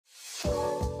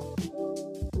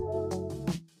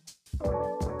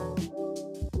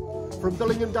From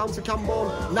Billingham down to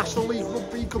Camborne, National League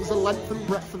Rugby covers the length and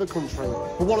breadth of the country.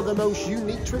 But one of the most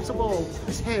unique trips of all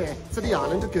is here to the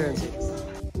island of Guernsey.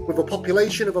 With a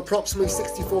population of approximately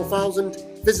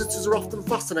 64,000, visitors are often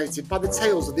fascinated by the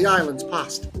tales of the island's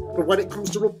past. But when it comes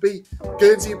to rugby,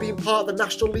 Guernsey have been part of the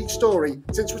National League story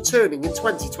since returning in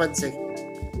 2020.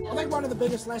 I think one of the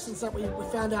biggest lessons that we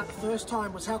found out the first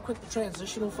time was how quick the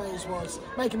transitional phase was.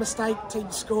 Make a mistake,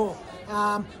 team score.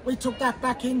 We took that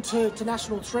back into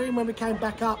National 3, and when we came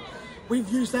back up, we've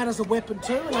used that as a weapon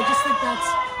too, and I just think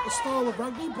that's the style of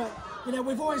rugby. But you know,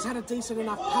 we've always had a decent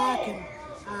enough pack,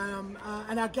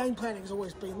 and our game planning has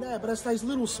always been there. But it's those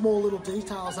small little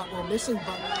details that we're missing.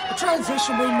 But the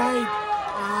transition we made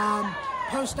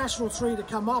post National 3 to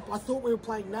come up, I thought we were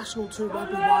playing National 2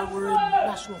 rugby while we were in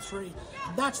National 3.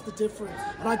 That's the difference,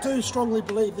 and I do strongly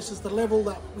believe this is the level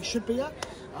that we should be at.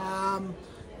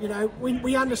 You know,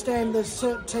 we understand there's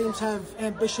certain teams have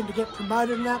ambition to get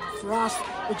promoted and that. For us,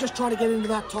 we're just trying to get into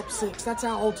that top 6. That's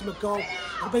our ultimate goal.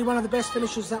 It'll be one of the best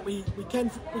finishes that we can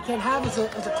have as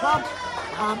a club,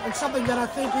 and something that I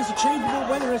think is achievable,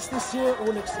 whether it's this year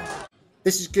or next year.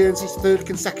 This is Guernsey's third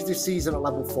consecutive season at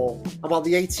level 4, and while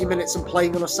the 80 minutes and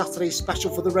playing on a Saturday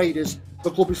special for the Raiders, the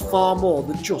club is far more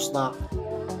than just that.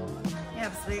 Yeah,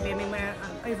 absolutely. I mean, we're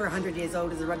over 100 years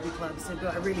old as a rugby club, so we've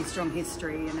got a really strong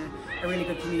history and a really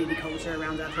good community culture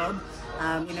around our club.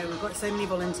 You know, we've got so many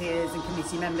volunteers and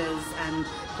committee members and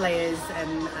players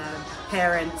and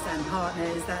parents and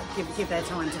partners that give their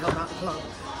time to help out the club.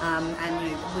 And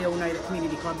you know, we all know that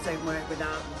community clubs don't work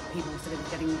without people sort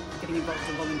of getting involved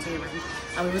and volunteering.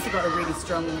 And we've also got a really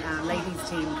strong ladies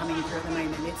team coming through at the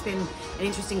moment. It's been an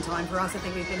interesting time for us. I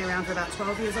think we've been around for about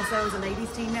 12 years or so as a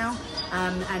ladies team now.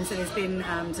 And so there's been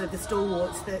sort of the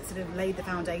stalwarts that sort of laid the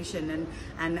foundation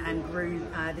and grew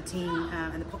the team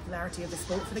and the popularity of the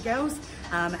sport for the girls.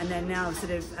 And then now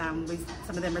sort of with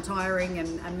some of them retiring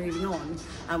and moving on,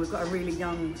 we've got a really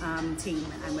young team,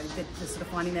 and they're just sort of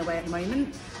finding their way at the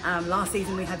moment. Last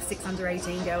season we had 6 under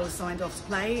 18 girls signed off to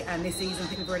play, and this season I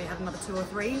think we've already had another 2 or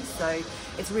 3. So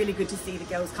it's really good to see the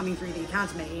girls coming through the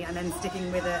academy and then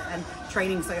sticking with it and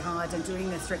training so hard and doing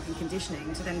their strength and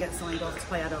conditioning to then get signed off to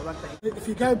play adult rugby. If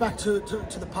you go back to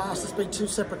the past, there's been 2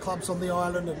 separate clubs on the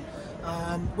island,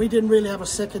 and we didn't really have a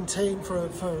second team for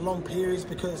long periods,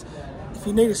 because if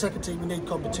you need a second team, you need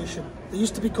competition. There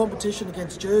used to be competition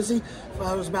against Jersey. It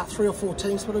was about 3 or 4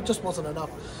 teams, but it just wasn't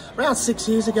enough. Around 6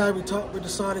 years ago, we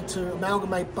decided to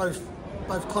amalgamate both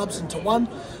clubs into one,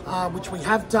 which we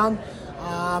have done.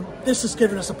 This has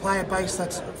given us a player base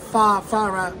that's far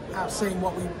outseeing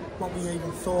what we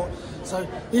even thought. So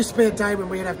there used to be a day when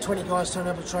we'd have 20 guys turn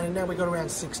up at training. Now we've got around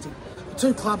 60. The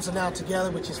 2 clubs are now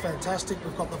together, which is fantastic.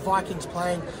 We've got the Vikings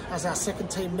playing as our second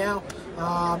team now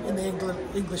in the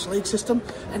English league system.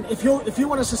 And if you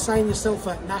want to sustain yourself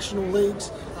at national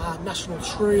leagues, National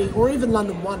 3, or even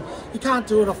London 1, you can't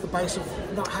do it off the base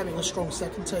of not having a strong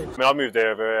second team. I mean, I moved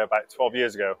there about 12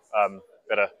 years ago.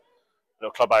 We had a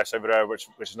little clubhouse over there, which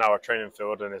is now our training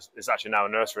field, and it's actually now a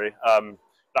nursery.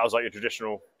 That was like your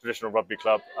traditional rugby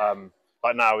club.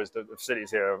 Like now, the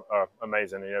facilities here are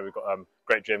amazing. You know, we've got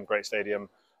great gym, great stadium.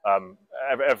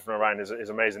 Everything around is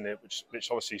amazing,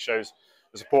 which obviously shows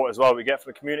the support as well we get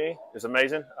from the community is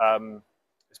amazing.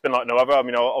 It's been like no other. I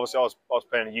mean, obviously I was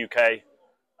playing in the UK,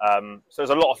 so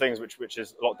there's a lot of things which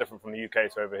is a lot different from the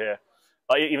UK to over here.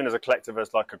 Like even as a collective,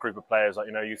 as like a group of players, like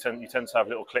you know, you tend to have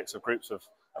little cliques of groups of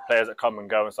players that come and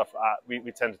go and stuff like that.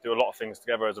 We tend to do a lot of things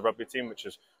together as a rugby team, which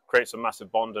creates a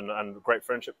massive bond and great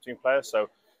friendship between players. So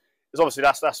it's obviously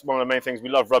that's one of the main things. We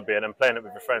love rugby, and then playing it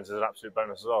with your friends is an absolute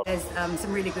bonus as well. There's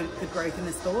some really good growth in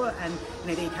the sport, and you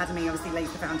know the academy obviously lays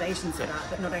the foundations for that.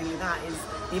 But not only that is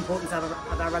the importance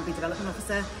of our rugby development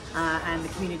officer and the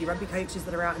community rugby coaches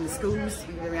that are out in the schools.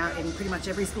 We're out in pretty much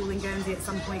every school in Guernsey at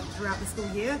some point throughout the school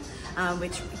year,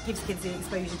 which gives kids the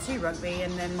exposure to rugby,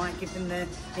 and then might give them the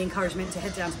encouragement to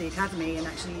head down to the academy and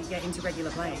actually get into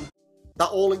regular playing. That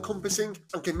all-encompassing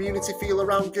and community feel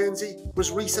around Guernsey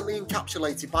was recently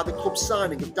encapsulated by the club's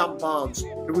signing of Dan Barnes,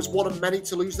 who was one of many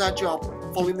to lose their job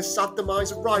following the sad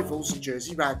demise of rivals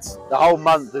Jersey Reds. The whole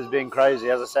month has been crazy.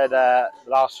 As I said, the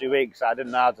last few weeks I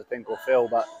didn't know how to think or feel,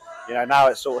 but you know now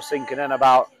it's sort of sinking in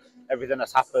about everything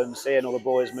that's happened, seeing all the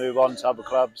boys move on to other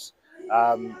clubs,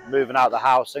 moving out of the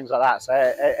house, things like that. So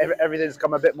everything's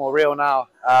come a bit more real now.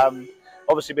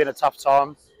 Obviously been a tough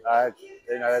time.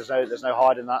 You know, there's no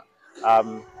hiding that.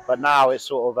 But now it's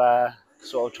sort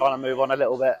of trying to move on a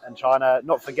little bit and trying to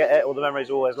not forget it. All the memories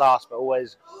always last, but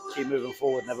always keep moving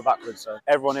forward, never backwards. So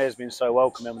everyone here has been so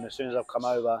welcoming, and as soon as I've come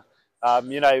over,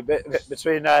 You know,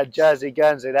 between Jersey and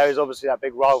Guernsey, there is obviously that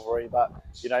big rivalry. But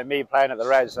you know, me playing at the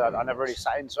Reds, I never really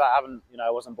sat into it. I haven't, you know,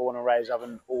 I wasn't born and raised. I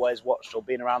haven't always watched or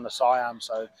been around the Siam.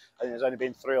 So I think there's only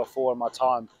been 3 or 4 in my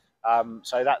time.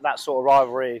 So that sort of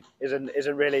rivalry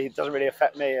doesn't really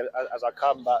affect me as I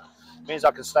come. But it means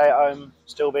I can stay at home,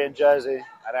 still be in Jersey,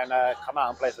 and then come out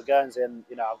and play for Guernsey. And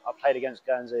you know, I've played against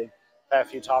Guernsey a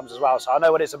few times as well, so I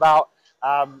know what it's about.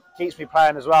 Keeps me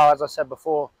playing as well. As I said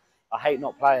before, I hate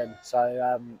not playing,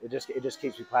 so it just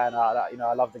keeps me playing. You know,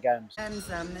 I love the games. And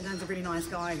Dan's a really nice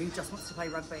guy who just wants to play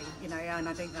rugby, you know. And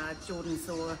I think Jordan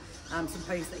saw some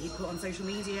posts that he put on social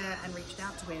media and reached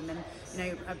out to him. And you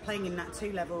know, playing in that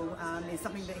 2 level is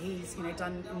something that he's, you know,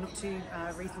 done in not too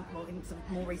recent, well, in some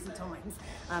more recent times.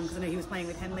 Because I know he was playing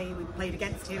with Henley, we played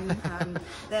against him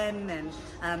then,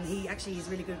 and he actually is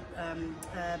really good.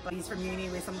 But he's from uni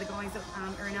with some of the guys that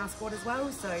are in our squad as well.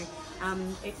 So I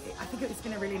think it's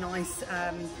been a really nice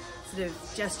sort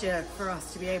of gesture for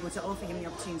us to be able to offer him the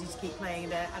opportunity to keep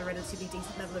playing at a relatively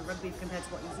decent level of rugby compared to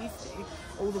what he's used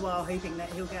to, all the while hoping that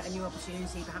he'll get a new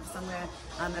opportunity perhaps somewhere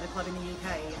at a club in the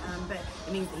UK. But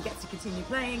it means that he gets to continue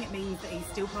playing, it means that he's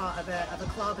still part of a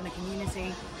club and a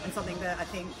community, and something that I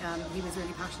think he was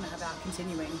really passionate about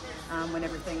continuing when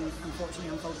everything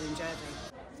unfortunately unfolded in Jersey.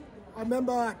 I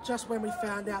remember just when we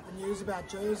found out the news about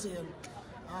Jersey, and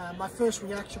my first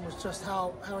reaction was just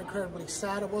how incredibly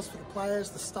sad it was for the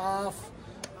players, the staff,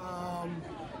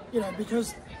 you know,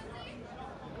 because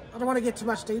I don't want to get too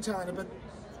much detail in it, but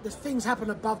there's things happen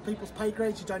above people's pay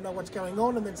grades, you don't know what's going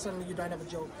on, and then suddenly you don't have a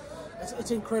job.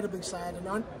 It's incredibly sad, and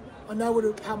I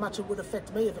know how much it would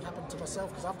affect me if it happened to myself,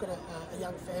 because I've got a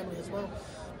young family as well.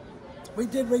 We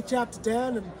did reach out to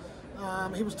Dan,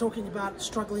 and he was talking about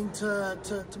struggling to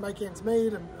make ends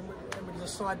meet, and we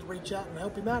decided to reach out and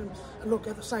help him out. And look,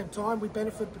 at the same time, we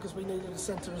benefited because we needed a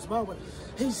centre as well. But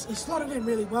he's slotted in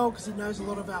really well because he knows a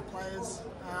lot of our players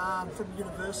from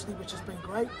university, which has been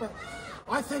great. But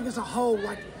I think as a whole,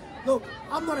 like, look,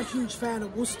 I'm not a huge fan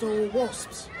of Worcester or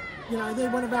Wasps. You know, they're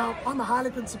I'm a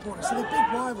Harlequin supporter, so they're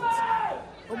big rivals.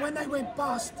 But when they went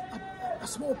bust, a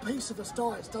small piece of us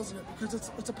dies, doesn't it?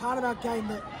 Because it's a part of our game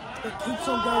that keeps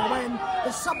on going away. And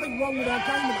there's something wrong with our game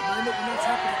at the moment, and that's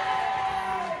happening.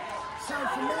 So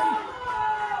for me,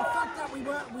 the fact that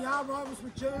we are rivals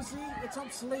with Jersey, it's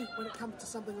obsolete when it comes to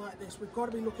something like this. We've got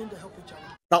to be looking to help each other.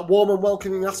 That warm and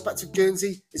welcoming aspect of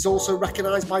Guernsey is also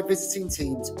recognised by visiting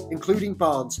teams, including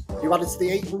Barnes, who added to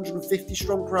the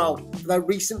 850-strong crowd for their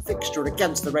recent fixture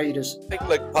against the Raiders. I think,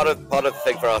 look, part of the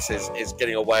thing for us is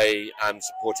getting away and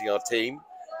supporting our team.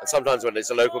 And sometimes when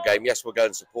it's a local game, yes, we'll go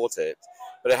and support it,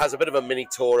 but it has a bit of a mini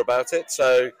tour about it.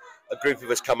 So a group of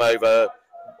us come over.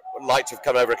 Like to have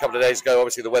come over a couple of days ago.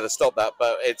 Obviously the weather stopped that,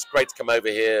 but it's great to come over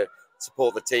here,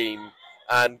 support the team.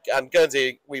 And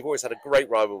Guernsey, we've always had a great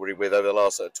rivalry with over the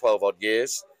last 12 odd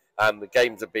years, and the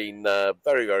games have been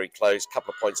very, very close,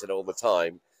 couple of points in it all the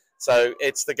time. So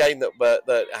it's the game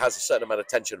that has a certain amount of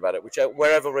tension about it, which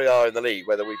wherever we are in the league,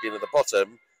 whether we've been at the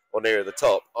bottom or near the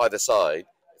top, either side,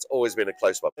 it's always been a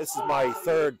close one. This is my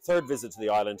third visit to the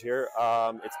island here.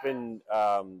 It's been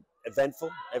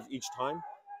eventful each time.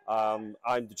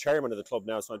 I'm the chairman of the club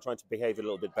now, so I'm trying to behave a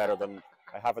little bit better than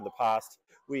I have in the past.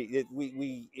 We're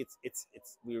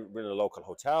in a local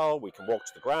hotel. We can walk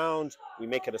to the ground. We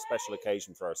make it a special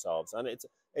occasion for ourselves, and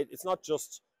it's not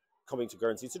just coming to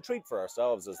Guernsey. It's a treat for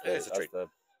ourselves as the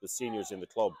seniors in the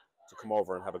club to come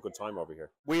over and have a good time over here.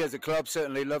 We as a club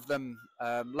certainly love them.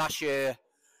 Last year,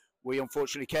 we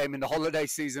unfortunately came in the holiday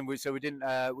season, so we didn't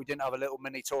have a little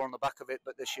mini tour on the back of it.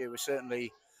 But this year, we're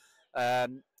certainly.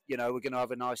 You know, we're going to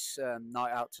have a nice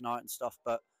night out tonight and stuff,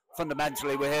 but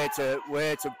fundamentally we're here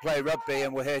to play rugby,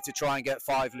 and we're here to try and get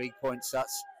 5 league points.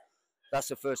 That's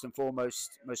the first and foremost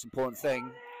most important thing.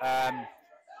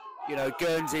 You know,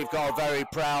 Guernsey have got a very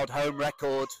proud home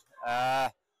record.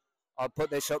 I'll put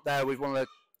this up there with one of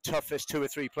the toughest 2 or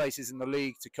 3 places in the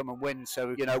league to come and win.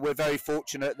 So, you know, we're very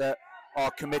fortunate that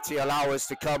our committee allow us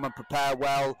to come and prepare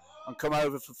well and come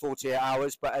over for 48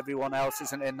 hours, but everyone else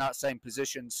isn't in that same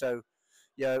position. So,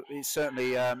 yeah, it's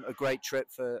certainly a great trip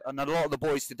and a lot of the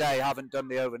boys today haven't done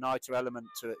the overnighter element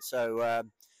to it. So,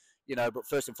 you know, but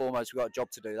first and foremost, we've got a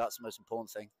job to do. That's the most important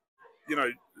thing. You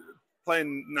know,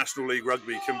 playing National League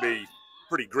Rugby can be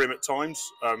pretty grim at times.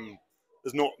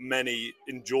 There's not many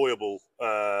enjoyable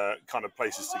kind of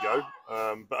places to go,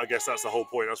 but I guess that's the whole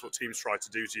point. That's what teams try to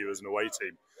do to you as an away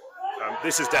team.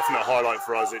 This is definitely a highlight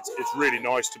for us. It's really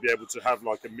nice to be able to have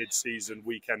like a mid-season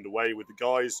weekend away with the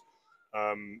guys.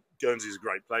 Guernsey is a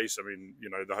great place. I mean, you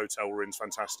know, the hotel we're in is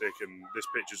fantastic, and this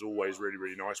pitch is always really,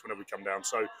 really nice whenever we come down.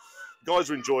 So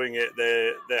guys are enjoying it.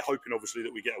 They're hoping obviously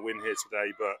that we get a win here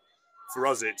today, but for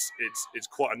us, it's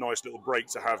quite a nice little break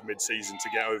to have mid-season to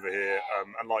get over here.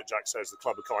 And like Jack says, the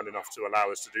club are kind enough to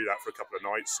allow us to do that for a couple of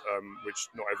nights, which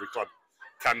not every club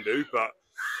can do. But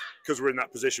because we're in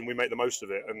that position, we make the most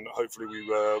of it, and hopefully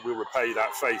we'll repay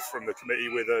that faith from the committee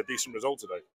with a decent result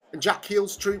today. And Jack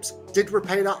Keel's troops did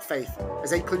repay that faith as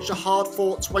they clinched a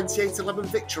hard-fought 28-11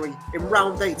 victory in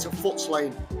round 8 at Foots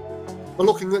Lane. But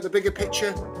looking at the bigger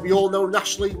picture, we all know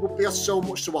National League Rugby has so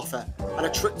much to offer, and a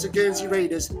trip to Guernsey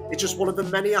Raiders is just one of the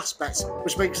many aspects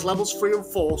which makes levels 3 and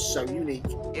 4 so unique.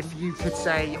 If you could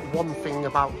say one thing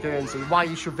about Guernsey, why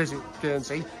you should visit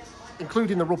Guernsey,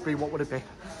 including the rugby, what would it be?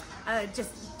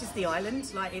 Just the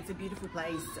island. Like, it's a beautiful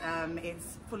place.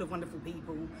 It's full of wonderful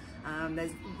people.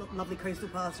 There's lovely coastal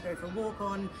paths to go for a walk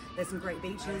on. There's some great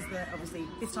beaches that obviously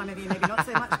this time of year maybe not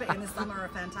so much, but in the summer are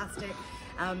fantastic.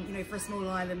 You know, for a small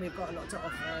island, we've got a lot to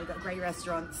offer. We've got great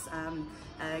restaurants,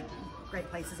 great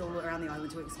places all around the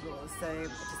island to explore. So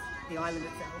just the island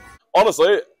itself.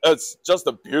 Honestly, it's just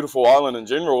a beautiful island in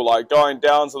general. Like, going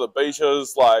down to the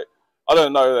beaches, like, I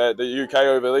don't know that the UK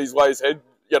over these ways had,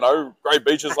 you know, great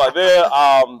beaches like there.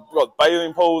 We've got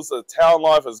bathing pools. The town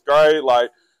life is great. Like,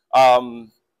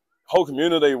 whole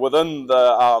community within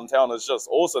the town is just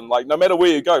awesome. Like, no matter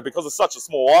where you go, because it's such a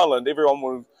small island, everyone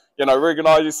will, you know,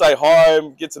 recognise you, say hi,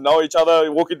 get to know each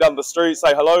other. Walking down the street,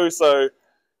 say hello. So,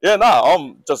 yeah,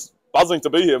 I'm just buzzing to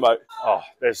be here, mate. Oh,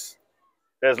 there's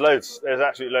loads. There's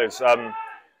absolutely loads.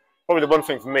 Probably the one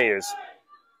thing for me is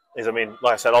I mean,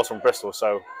 like I said, I was from Bristol,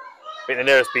 so I think the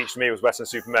nearest beach to me was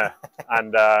Weston-super-Mare,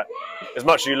 and as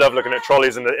much as you love looking at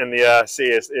trolleys in the sea,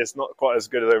 it's not quite as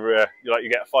good as over here. You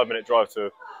get a 5-minute drive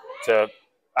to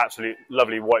absolute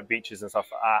lovely white beaches and stuff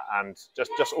like that, and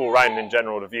just all round in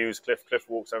general, the views, cliff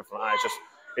walks, everything like that.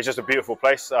 It's just a beautiful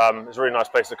place. It's a really nice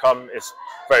place to come. It's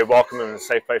very welcoming and a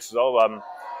safe place as well. And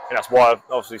that's why I've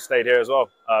obviously stayed here as well.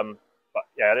 But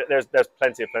yeah, there's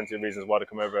plenty of reasons why to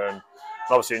come over and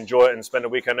obviously enjoy it and spend a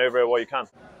weekend over here while you can.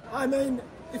 I mean,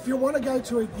 if you want to go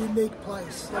to a unique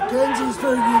place, like Guernsey is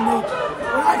very unique.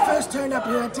 When I first turned up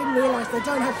here, I didn't realise they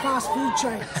don't have fast food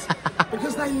chains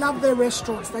because they love their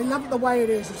restaurants. They love it the way it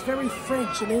is. It's very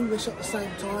French and English at the same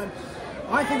time.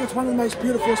 I think it's one of the most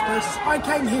beautiful places. I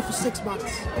came here for 6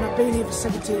 months and I've been here for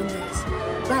 17 years.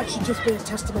 That should just be a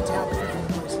testament to how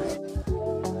beautiful